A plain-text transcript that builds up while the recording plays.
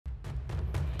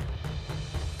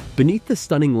Beneath the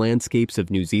stunning landscapes of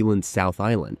New Zealand's South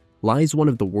Island lies one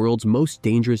of the world's most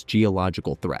dangerous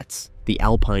geological threats, the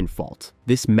Alpine Fault.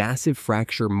 This massive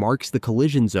fracture marks the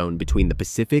collision zone between the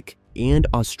Pacific and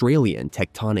Australian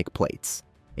tectonic plates,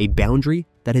 a boundary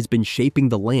that has been shaping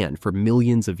the land for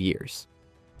millions of years.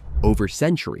 Over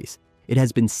centuries, it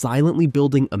has been silently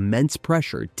building immense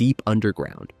pressure deep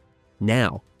underground.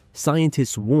 Now,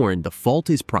 scientists warn the fault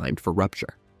is primed for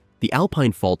rupture. The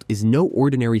Alpine Fault is no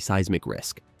ordinary seismic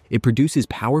risk. It produces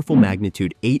powerful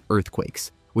magnitude 8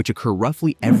 earthquakes, which occur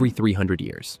roughly every 300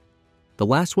 years. The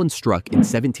last one struck in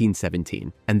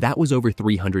 1717, and that was over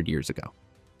 300 years ago.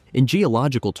 In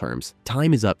geological terms,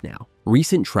 time is up now.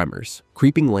 Recent tremors,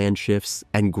 creeping land shifts,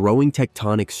 and growing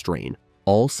tectonic strain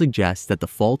all suggest that the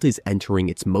fault is entering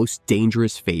its most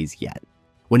dangerous phase yet.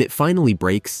 When it finally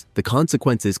breaks, the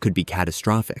consequences could be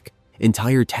catastrophic.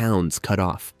 Entire towns cut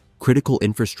off, critical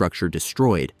infrastructure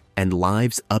destroyed, and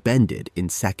lives upended in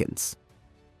seconds.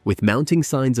 With mounting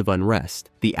signs of unrest,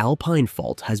 the Alpine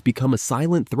Fault has become a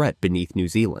silent threat beneath New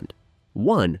Zealand,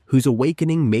 one whose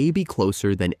awakening may be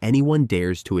closer than anyone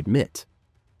dares to admit.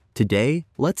 Today,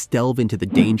 let's delve into the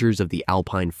dangers of the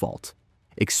Alpine Fault,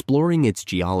 exploring its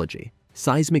geology,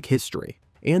 seismic history,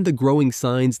 and the growing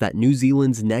signs that New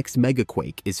Zealand's next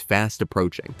megaquake is fast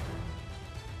approaching.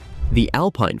 The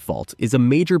Alpine Fault is a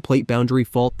major plate boundary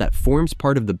fault that forms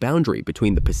part of the boundary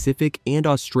between the Pacific and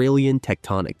Australian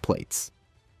tectonic plates.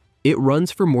 It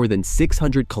runs for more than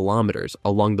 600 kilometers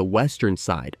along the western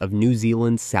side of New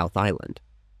Zealand's South Island,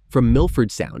 from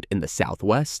Milford Sound in the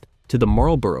southwest to the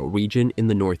Marlborough region in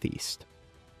the northeast.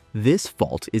 This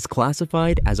fault is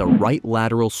classified as a right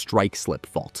lateral strike-slip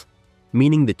fault,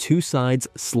 meaning the two sides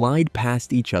slide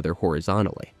past each other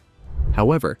horizontally.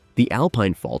 However, the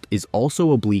Alpine Fault is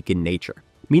also oblique in nature,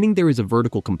 meaning there is a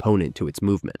vertical component to its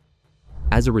movement.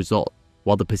 As a result,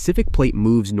 while the Pacific Plate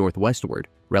moves northwestward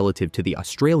relative to the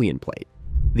Australian Plate,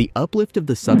 the uplift of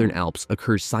the Southern Alps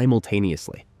occurs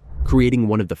simultaneously, creating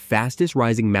one of the fastest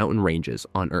rising mountain ranges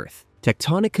on Earth.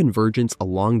 Tectonic convergence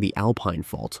along the Alpine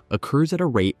Fault occurs at a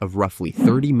rate of roughly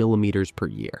 30 millimeters per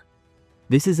year.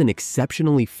 This is an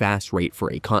exceptionally fast rate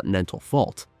for a continental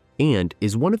fault, and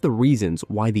is one of the reasons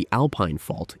why the Alpine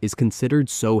Fault is considered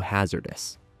so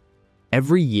hazardous.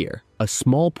 Every year, a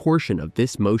small portion of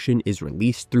this motion is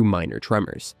released through minor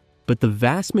tremors, but the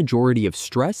vast majority of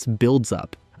stress builds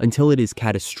up until it is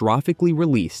catastrophically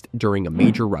released during a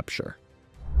major rupture.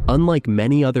 Unlike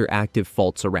many other active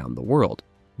faults around the world,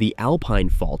 the Alpine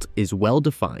Fault is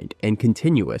well-defined and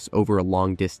continuous over a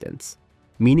long distance,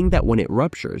 meaning that when it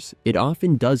ruptures, it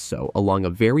often does so along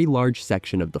a very large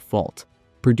section of the fault,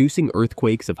 producing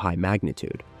earthquakes of high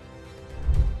magnitude.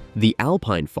 The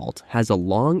Alpine Fault has a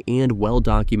long and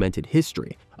well-documented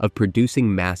history of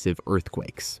producing massive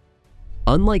earthquakes.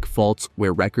 Unlike faults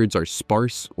where records are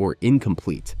sparse or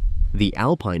incomplete, the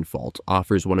Alpine Fault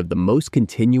offers one of the most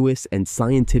continuous and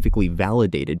scientifically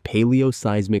validated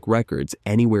paleoseismic records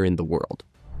anywhere in the world.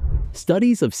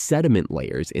 Studies of sediment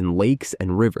layers in lakes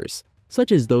and rivers,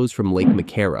 such as those from Lake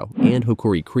McCarrow and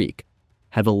Hookory Creek,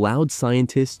 have allowed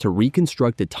scientists to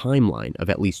reconstruct a timeline of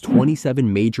at least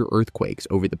 27 major earthquakes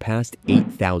over the past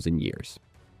 8,000 years.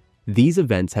 These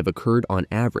events have occurred on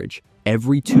average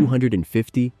every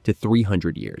 250 to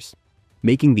 300 years,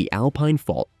 making the Alpine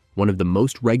Fault one of the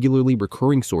most regularly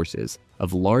recurring sources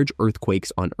of large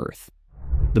earthquakes on Earth.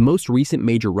 The most recent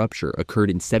major rupture occurred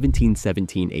in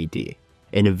 1717 AD,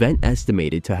 an event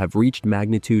estimated to have reached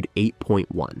magnitude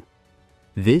 8.1.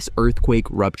 This earthquake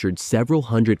ruptured several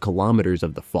hundred kilometers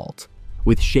of the fault,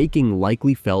 with shaking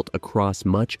likely felt across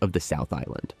much of the South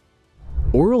Island.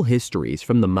 Oral histories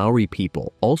from the Maori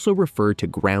people also refer to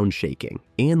ground shaking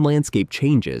and landscape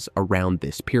changes around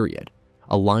this period,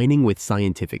 aligning with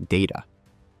scientific data.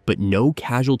 But no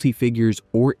casualty figures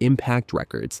or impact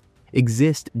records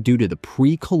exist due to the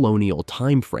pre-colonial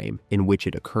time frame in which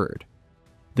it occurred.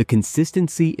 The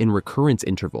consistency in recurrence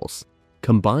intervals,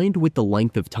 combined with the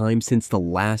length of time since the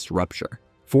last rupture,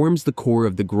 forms the core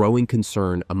of the growing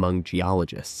concern among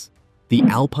geologists. The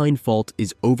Alpine Fault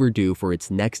is overdue for its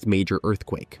next major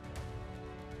earthquake.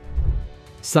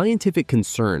 Scientific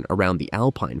concern around the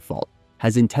Alpine Fault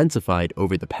has intensified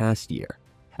over the past year,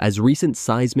 as recent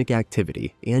seismic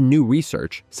activity and new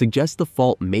research suggest the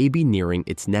fault may be nearing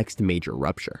its next major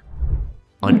rupture.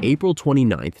 On April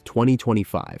 29,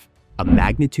 2025, a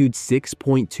magnitude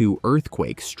 6.2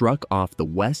 earthquake struck off the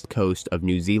west coast of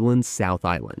New Zealand's South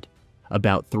Island,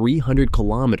 about 300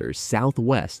 kilometers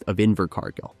southwest of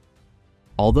Invercargill.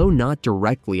 Although not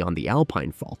directly on the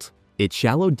Alpine Fault, its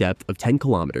shallow depth of 10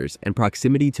 kilometers and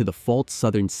proximity to the fault's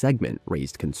southern segment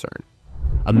raised concern.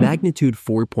 A magnitude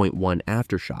 4.1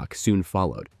 aftershock soon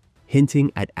followed,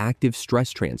 hinting at active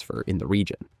stress transfer in the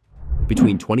region.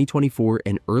 Between 2024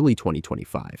 and early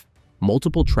 2025,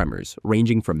 multiple tremors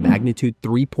ranging from magnitude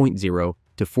 3.0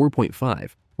 to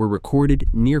 4.5 were recorded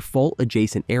near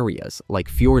fault-adjacent areas like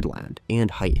Fiordland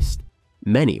and Heist,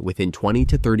 many within 20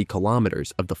 to 30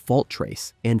 kilometers of the fault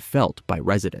trace and felt by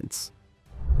residents.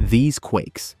 These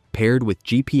quakes, paired with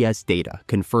GPS data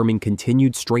confirming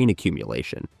continued strain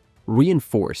accumulation,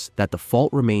 reinforce that the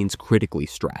fault remains critically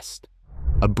stressed.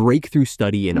 A breakthrough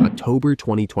study in October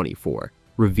 2024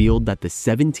 revealed that the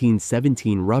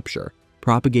 1717 rupture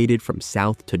propagated from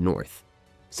south to north,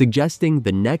 suggesting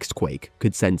the next quake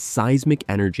could send seismic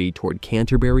energy toward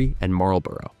Canterbury and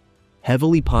Marlborough,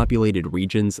 heavily populated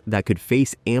regions that could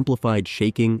face amplified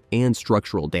shaking and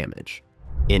structural damage.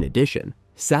 In addition,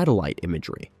 satellite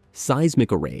imagery,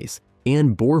 seismic arrays,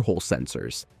 and borehole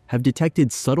sensors have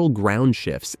detected subtle ground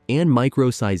shifts and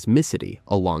microseismicity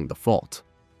along the fault.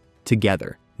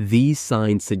 Together, these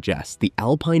signs suggest the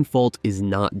Alpine Fault is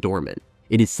not dormant.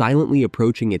 It is silently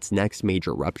approaching its next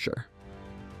major rupture.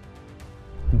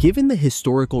 Given the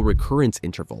historical recurrence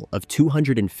interval of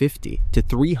 250 to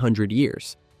 300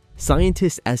 years,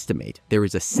 scientists estimate there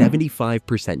is a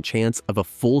 75% chance of a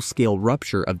full-scale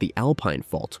rupture of the Alpine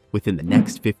Fault within the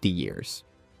next 50 years.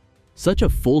 Such a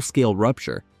full-scale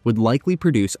rupture would likely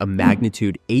produce a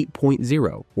magnitude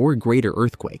 8.0 or greater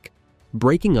earthquake,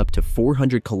 breaking up to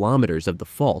 400 kilometers of the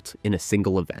fault in a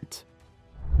single event.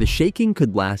 The shaking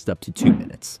could last up to 2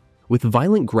 minutes, with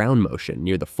violent ground motion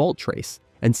near the fault trace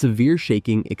and severe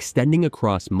shaking extending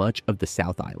across much of the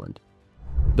South Island.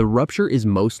 The rupture is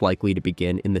most likely to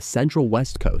begin in the central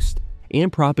west coast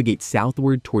and propagate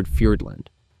southward toward Fiordland,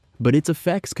 but its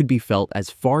effects could be felt as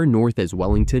far north as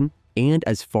Wellington and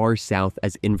as far south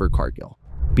as Invercargill.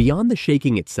 Beyond the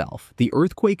shaking itself, the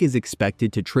earthquake is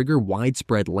expected to trigger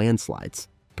widespread landslides,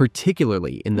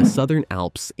 particularly in the southern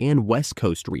Alps and west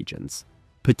coast regions,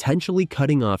 potentially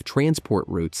cutting off transport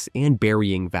routes and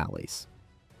burying valleys.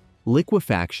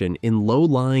 Liquefaction in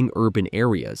low-lying urban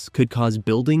areas could cause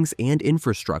buildings and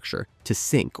infrastructure to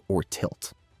sink or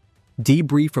tilt.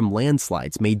 Debris from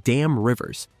landslides may dam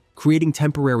rivers, creating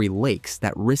temporary lakes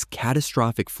that risk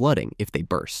catastrophic flooding if they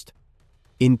burst.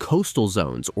 In coastal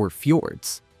zones or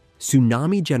fjords,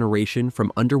 tsunami generation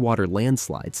from underwater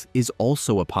landslides is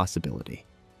also a possibility.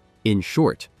 In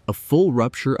short, a full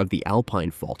rupture of the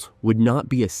Alpine Fault would not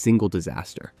be a single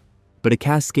disaster, but a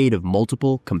cascade of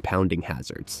multiple compounding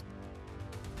hazards.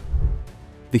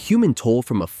 The human toll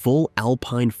from a full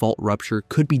Alpine Fault rupture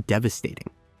could be devastating.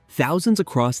 Thousands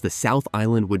across the South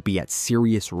Island would be at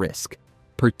serious risk,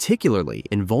 particularly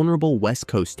in vulnerable West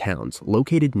Coast towns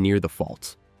located near the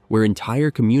fault, where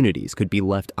entire communities could be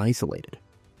left isolated.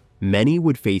 Many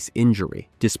would face injury,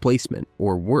 displacement,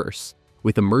 or worse,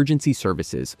 with emergency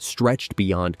services stretched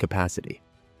beyond capacity.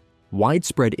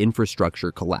 Widespread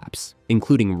infrastructure collapse,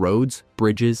 including roads,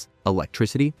 bridges,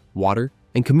 electricity, water,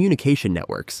 and communication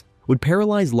networks, would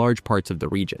paralyze large parts of the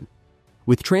region.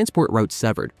 With transport routes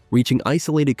severed, reaching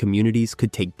isolated communities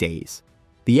could take days.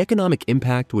 The economic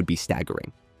impact would be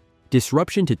staggering.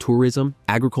 Disruption to tourism,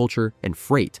 agriculture, and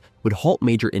freight would halt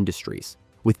major industries,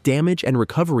 with damage and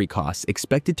recovery costs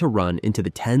expected to run into the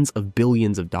tens of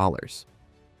billions of dollars.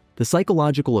 The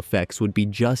psychological effects would be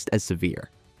just as severe.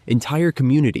 Entire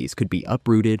communities could be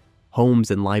uprooted, homes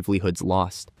and livelihoods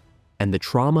lost, and the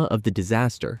trauma of the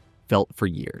disaster felt for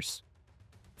years.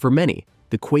 For many,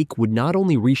 the quake would not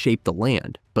only reshape the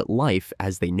land, but life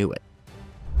as they knew it.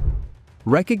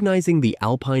 Recognizing the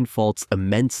Alpine Fault's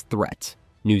immense threat,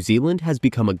 New Zealand has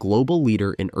become a global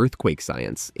leader in earthquake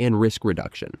science and risk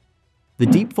reduction. The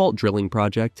Deep Fault Drilling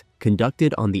Project,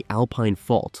 conducted on the Alpine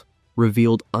Fault,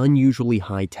 revealed unusually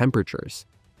high temperatures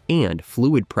and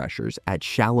fluid pressures at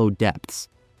shallow depths,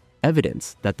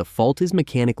 evidence that the fault is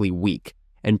mechanically weak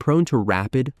and prone to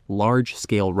rapid,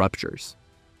 large-scale ruptures.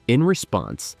 In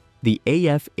response, the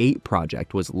AF8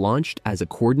 project was launched as a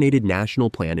coordinated national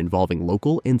plan involving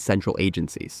local and central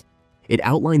agencies. It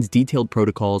outlines detailed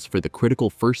protocols for the critical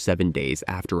first 7 days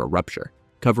after a rupture,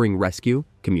 covering rescue,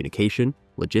 communication,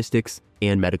 logistics,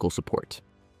 and medical support.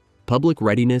 Public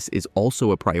readiness is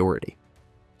also a priority.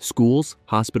 Schools,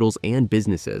 hospitals, and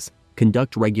businesses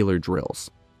conduct regular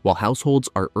drills, while households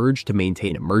are urged to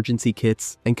maintain emergency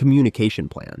kits and communication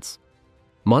plans.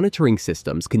 Monitoring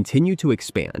systems continue to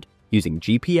expand using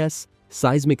GPS,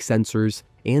 seismic sensors,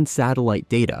 and satellite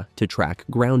data to track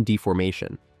ground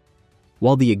deformation.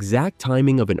 While the exact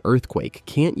timing of an earthquake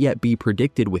can't yet be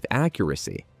predicted with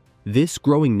accuracy, this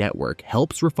growing network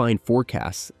helps refine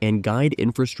forecasts and guide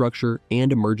infrastructure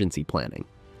and emergency planning.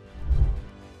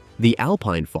 The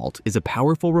Alpine Fault is a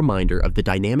powerful reminder of the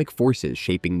dynamic forces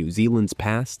shaping New Zealand's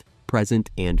past, present,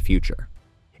 and future.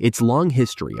 Its long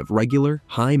history of regular,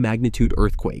 high-magnitude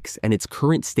earthquakes and its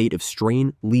current state of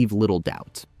strain leave little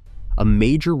doubt. A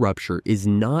major rupture is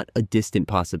not a distant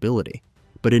possibility,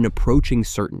 but an approaching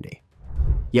certainty.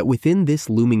 Yet within this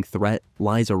looming threat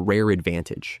lies a rare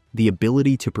advantage: the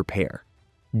ability to prepare.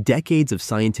 Decades of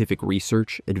scientific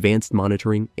research, advanced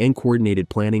monitoring, and coordinated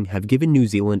planning have given New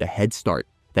Zealand a head start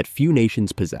that few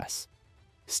nations possess.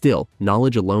 Still,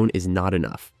 knowledge alone is not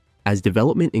enough. As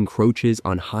development encroaches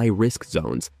on high-risk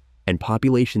zones and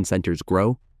population centers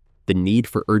grow, the need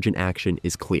for urgent action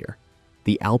is clear.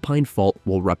 The Alpine Fault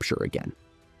will rupture again.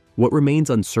 What remains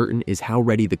uncertain is how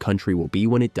ready the country will be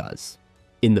when it does.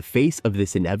 In the face of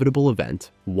this inevitable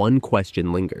event, one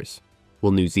question lingers.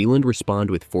 Will New Zealand respond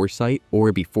with foresight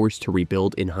or be forced to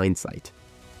rebuild in hindsight?